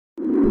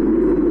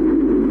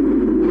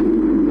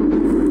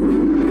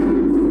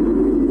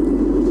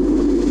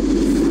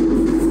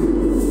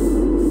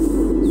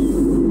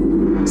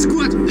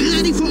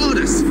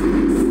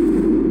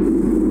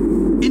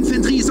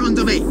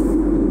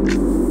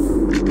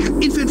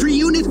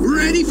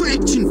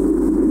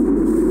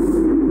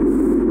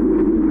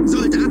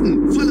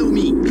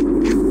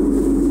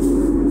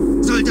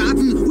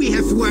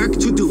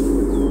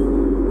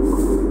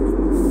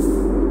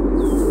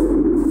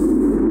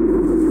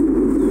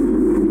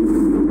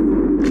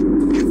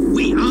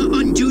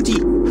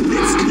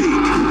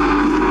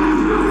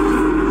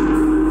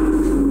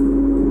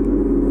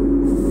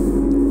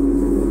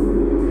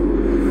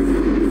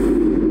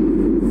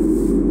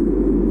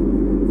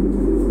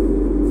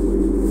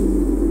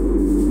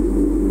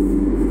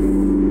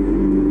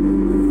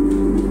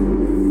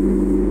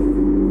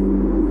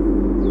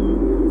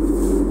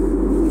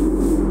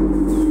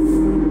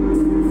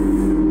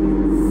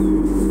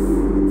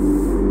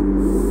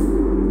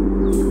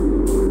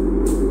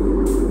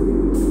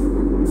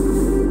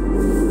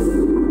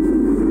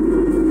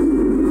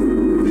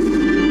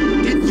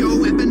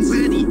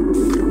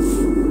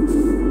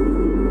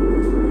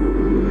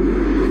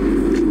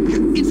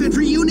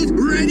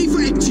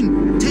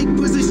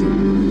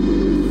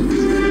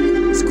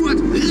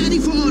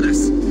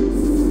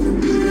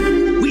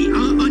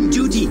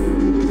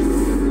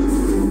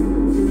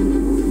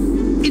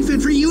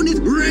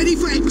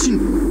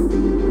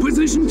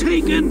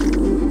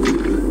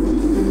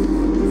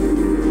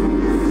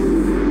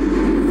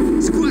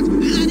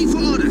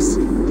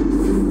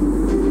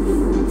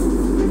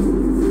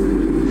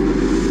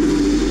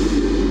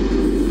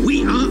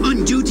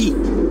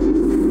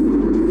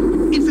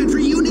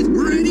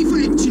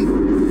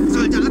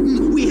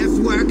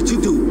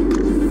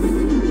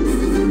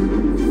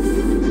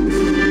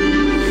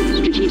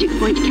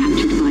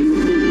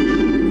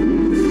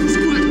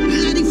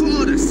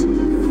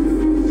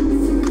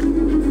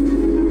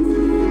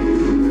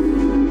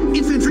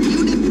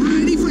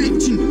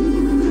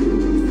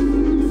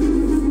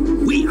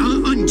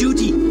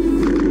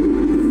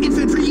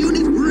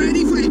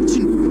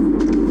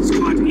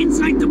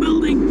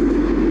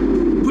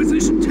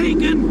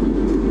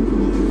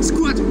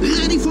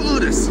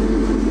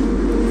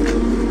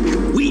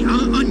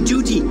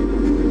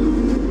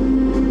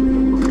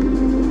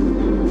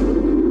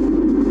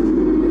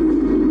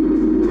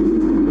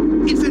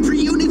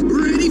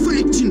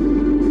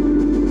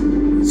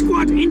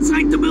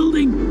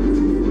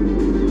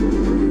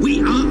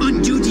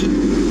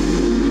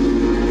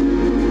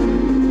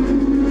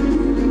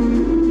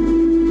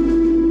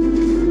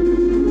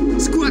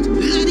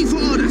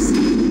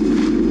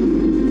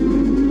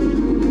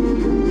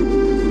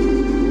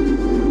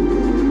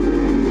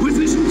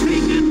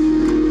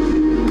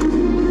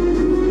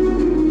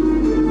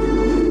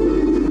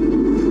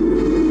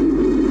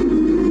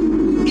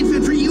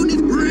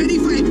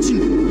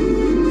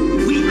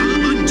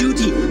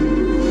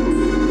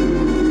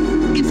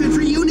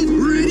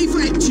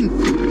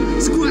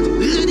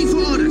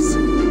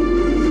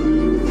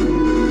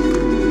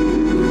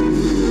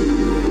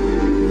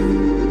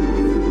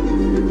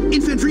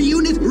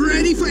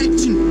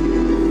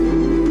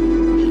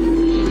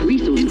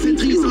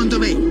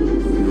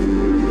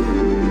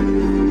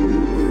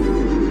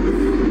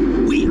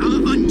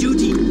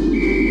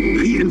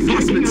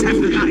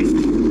have the light.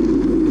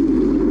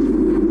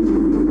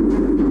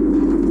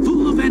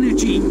 Full of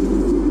energy.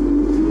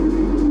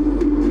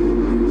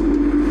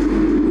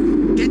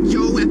 Get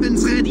your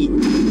weapons ready.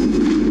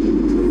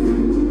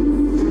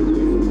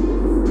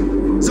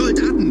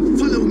 Soldaten,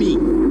 follow me.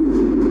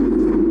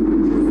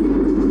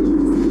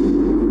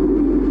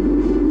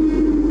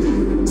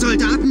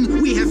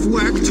 Soldaten, we have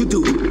work to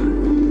do.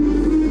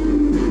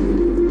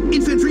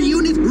 Infantry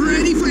unit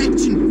ready for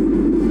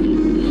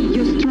action.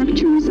 Your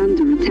structure is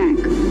under attack.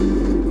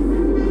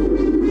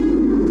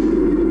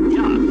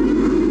 Yeah.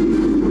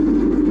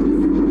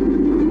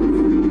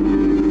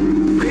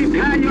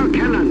 Prepare your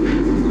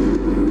cannons.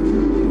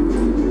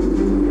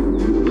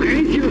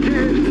 Brace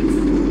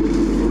yourselves.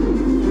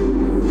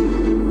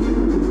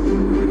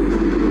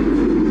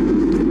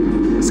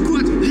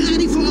 Squad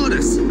ready for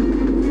orders.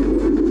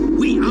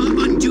 We are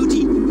on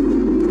duty. We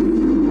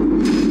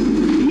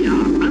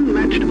are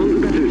unmatched on the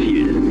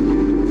battlefield.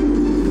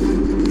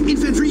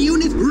 Infantry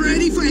unit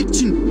ready for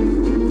action.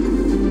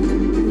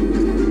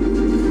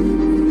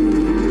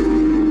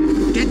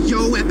 Get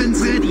your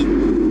weapons ready.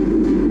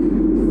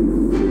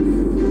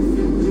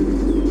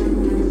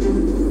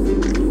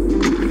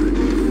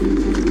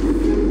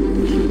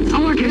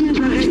 Our cannons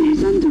are ready.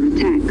 Is under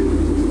attack.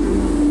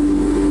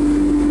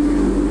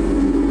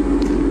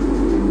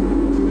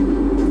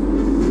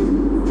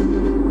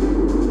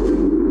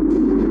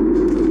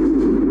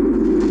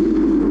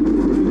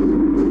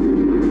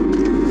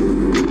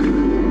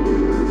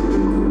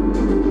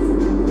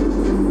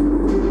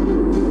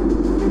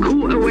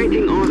 Crew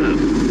awaiting order.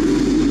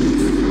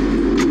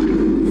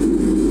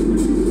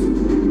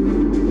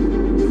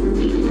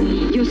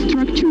 Your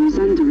structure is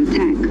under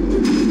attack.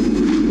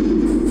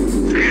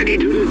 Ready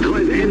to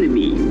destroy the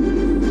enemy.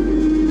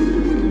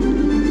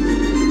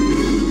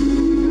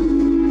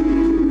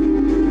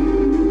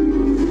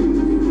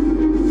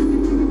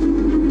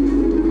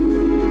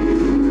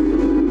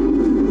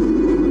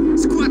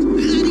 Squad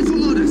ready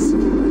for orders.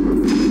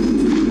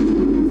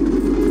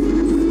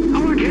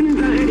 Our cannons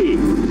are ready.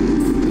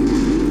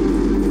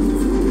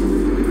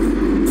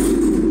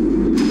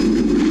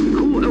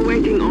 Crew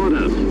awaiting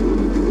orders.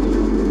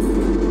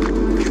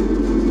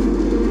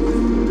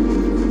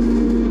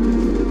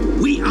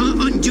 We are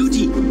on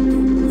duty.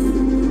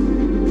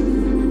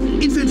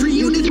 Infantry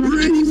unit Structure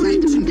ready is for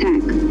under action.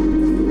 attack.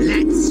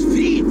 Let's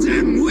feed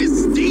them with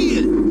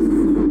steel.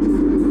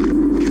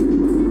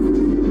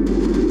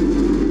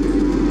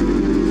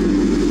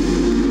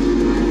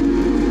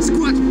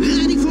 Squad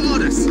ready for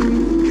orders.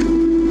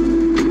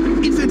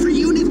 Infantry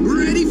unit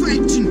ready for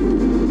action.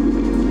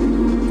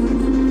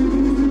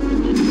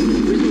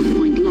 Result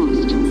point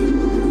lost.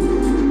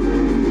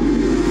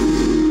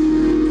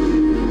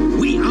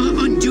 We are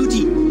on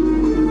duty.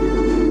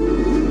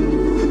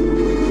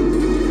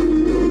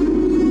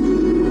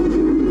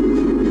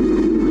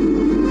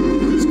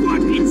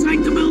 Squad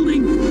inside the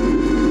building.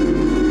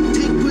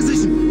 Take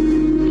position.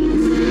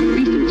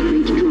 Research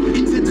rate dropped.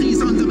 Infantry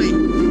is on the way.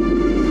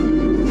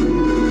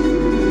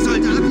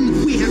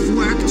 Soldaten, we have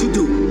work to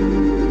do.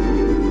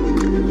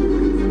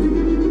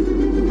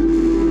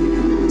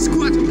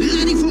 Squad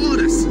ready for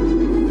orders.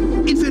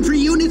 Infantry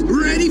unit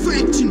ready for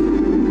action.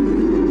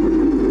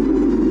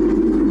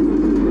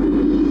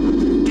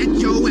 Get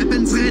your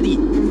weapons ready.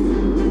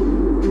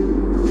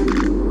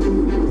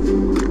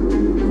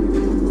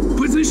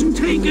 Position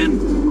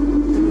taken.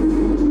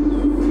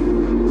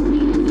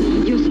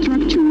 Your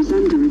structure is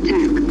under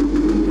attack.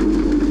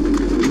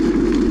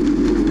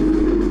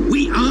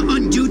 We are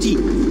on duty.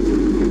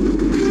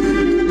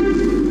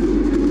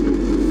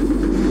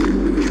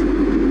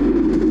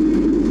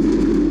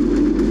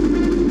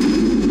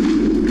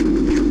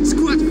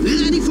 Squad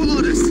ready for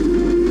orders.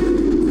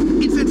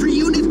 Infantry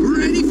unit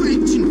ready for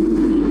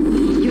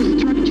action. Your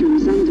structure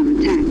is under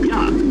attack.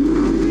 Ja.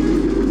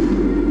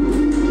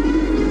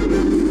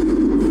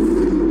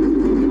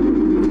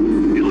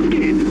 Los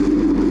geht's.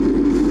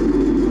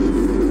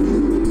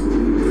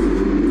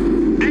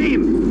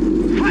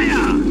 Aim.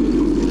 Fire.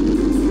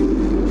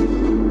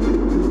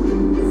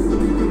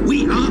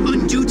 We are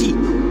on duty.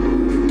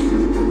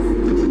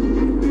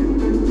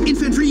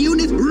 Infantry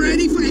unit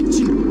ready for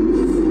action.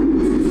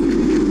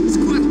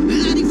 Squad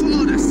ready for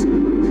orders.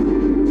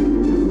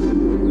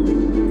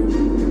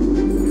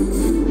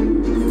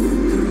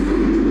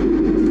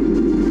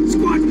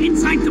 Squad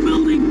inside the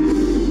building.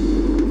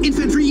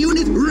 Infantry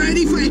unit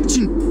ready for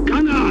action.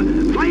 Gunner.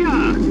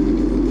 Fire.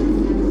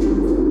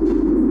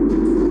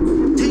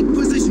 Take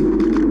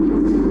position.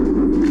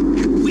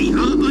 We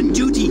are on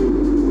duty.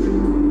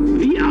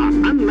 We are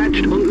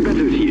unmatched on the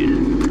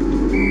battlefield.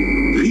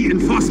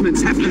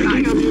 Reinforcements have Checking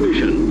arrived.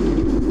 ammunition.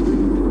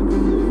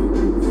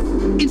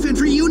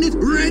 Infantry unit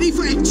ready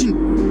for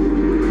action.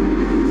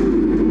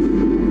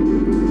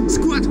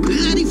 Squad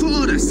ready for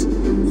orders.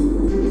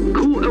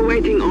 Crew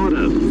awaiting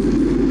orders.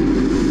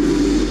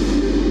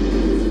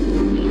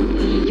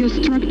 Your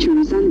structure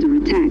is under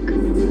attack.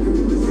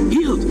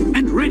 Yield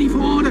and ready for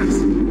orders.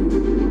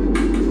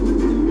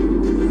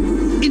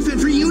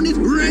 Infantry unit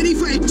ready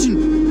for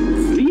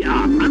action. We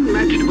are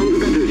unmatched on the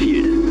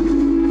battlefield.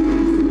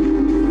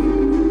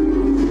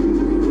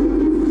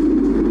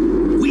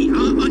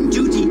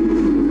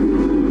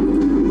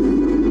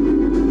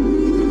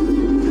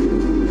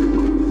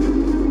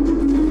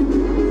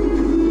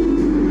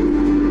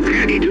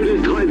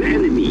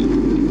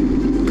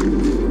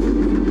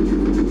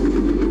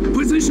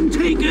 Position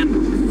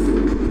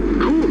taken.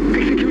 Crew,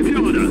 execute the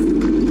order.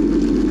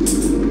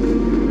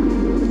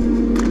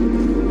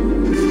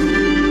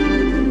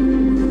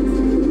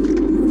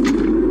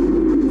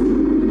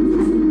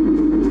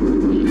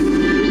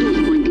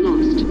 Resource point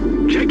lost.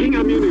 Checking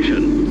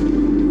ammunition.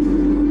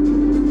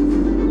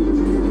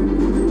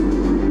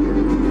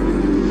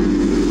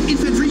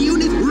 Infantry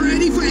unit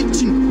ready for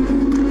action.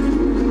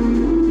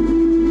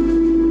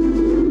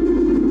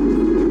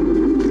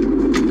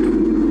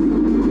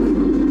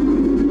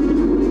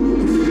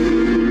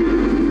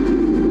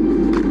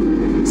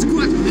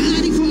 Squad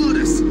ready for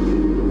orders.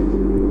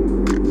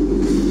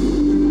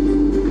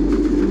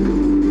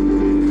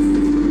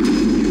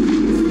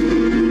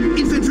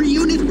 Infantry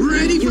unit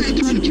ready for Your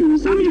action.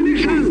 structures under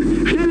attack.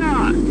 Ammunition!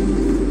 Schneller!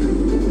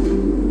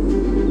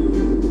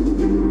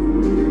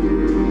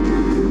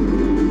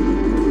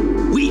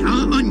 We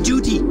are on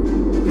duty.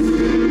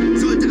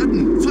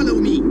 Soldaten, follow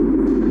me.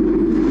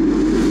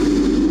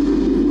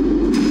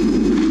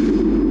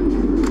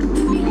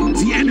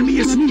 The enemy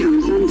is near.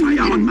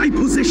 Fire on my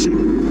position.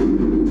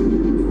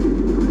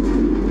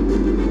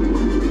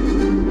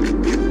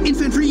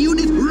 Infantry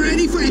unit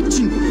ready for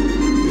action.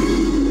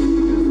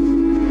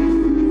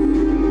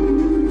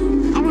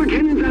 Our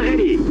cannons are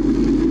ready.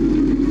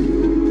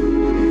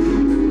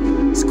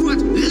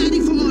 Squad ready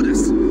for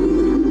orders.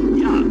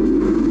 Yeah.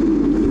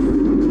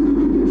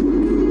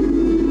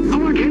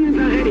 Our cannons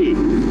are ready.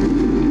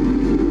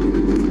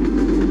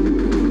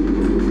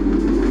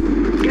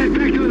 Get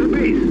back to the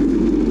base.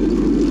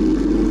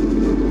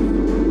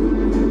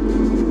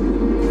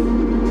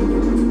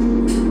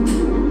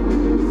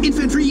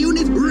 Infantry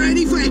unit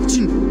ready for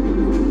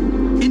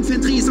action.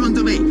 Infantry is on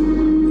the way.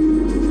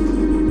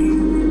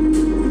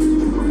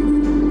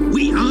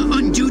 We are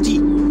on duty.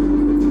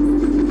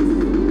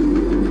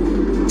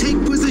 Take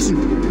position.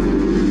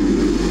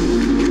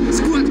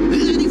 Squad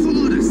ready for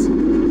orders.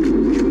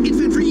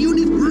 Infantry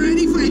unit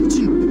ready for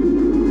action.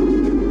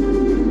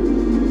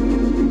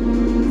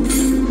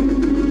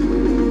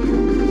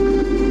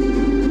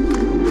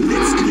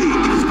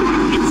 Blitzkrieg. Squad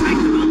inside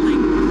the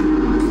building.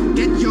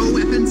 Get your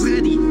weapons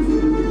ready.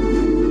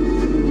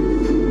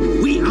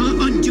 We are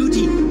on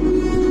duty.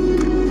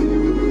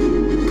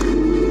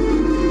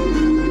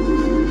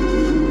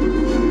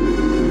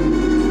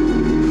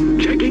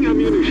 Checking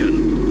ammunition.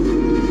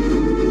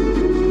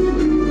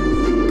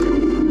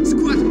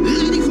 Squad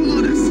ready for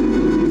orders.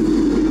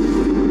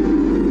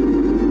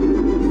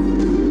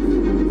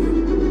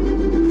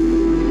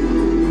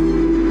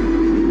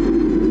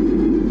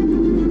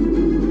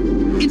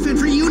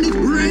 Infantry unit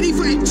ready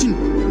for action.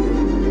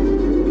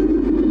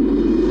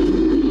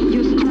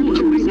 Your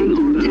structures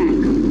under attack.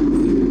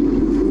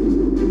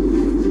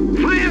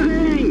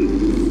 Firing!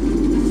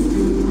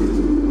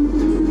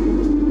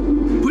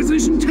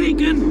 Position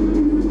taken.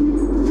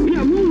 We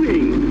are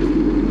moving.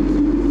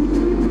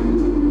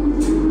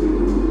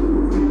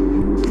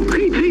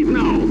 Retreat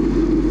now.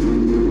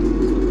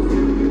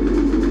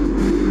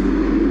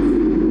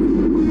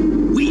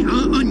 We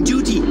are on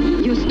duty.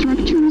 Your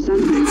structures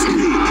under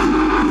attack.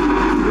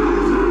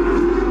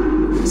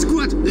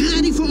 Squad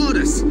ready for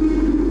orders.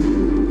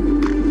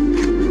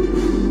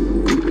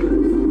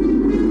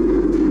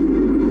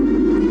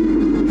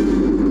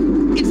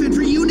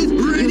 Infantry unit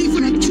ready Your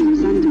for action.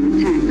 structures under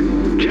attack.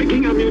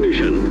 Checking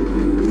ammunition.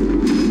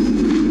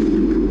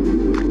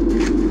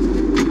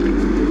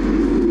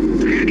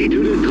 Ready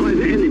to destroy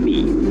the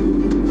enemy.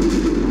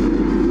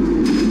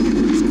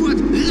 Squad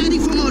ready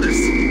for orders.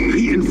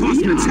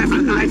 Reinforcements have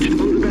arrived.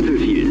 Unmatched on the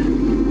battlefield.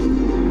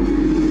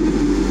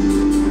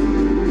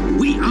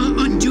 We are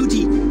on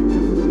duty.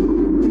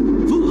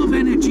 Full of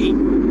energy.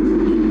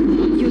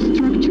 Your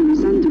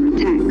structures under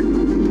attack.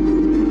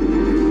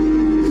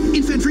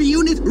 Infantry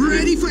unit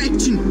ready for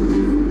action.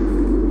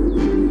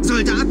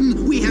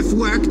 Soldaten, we have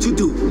work to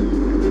do.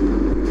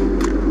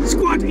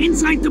 Squad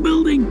inside the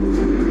building.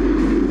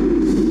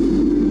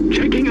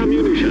 Checking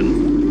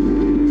ammunition.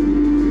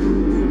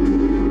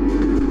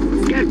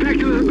 Get back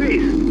to the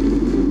base.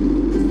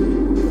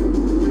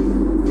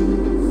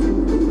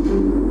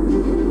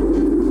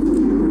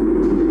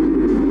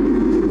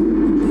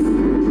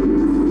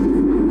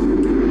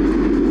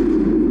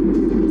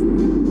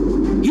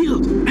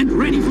 Healed and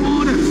ready for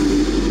orders.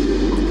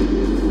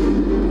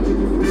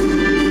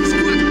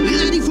 Squad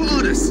ready for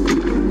orders.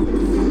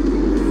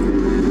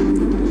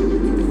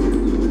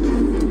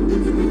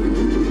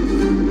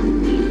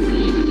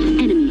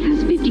 Enemy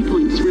has 50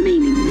 points.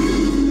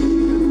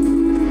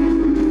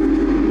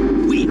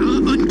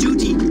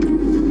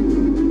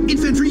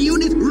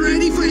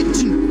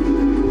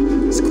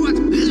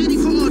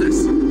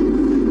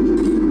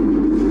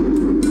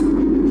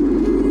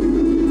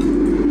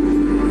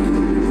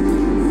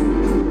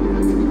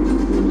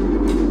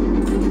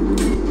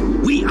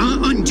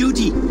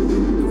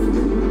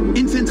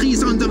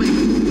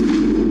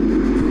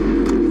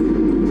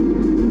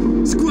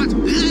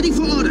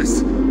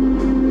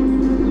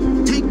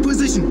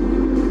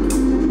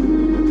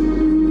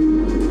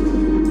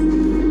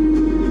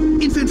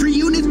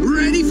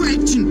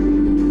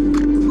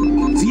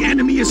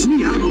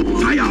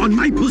 Fire on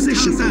my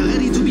position. Are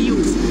ready to be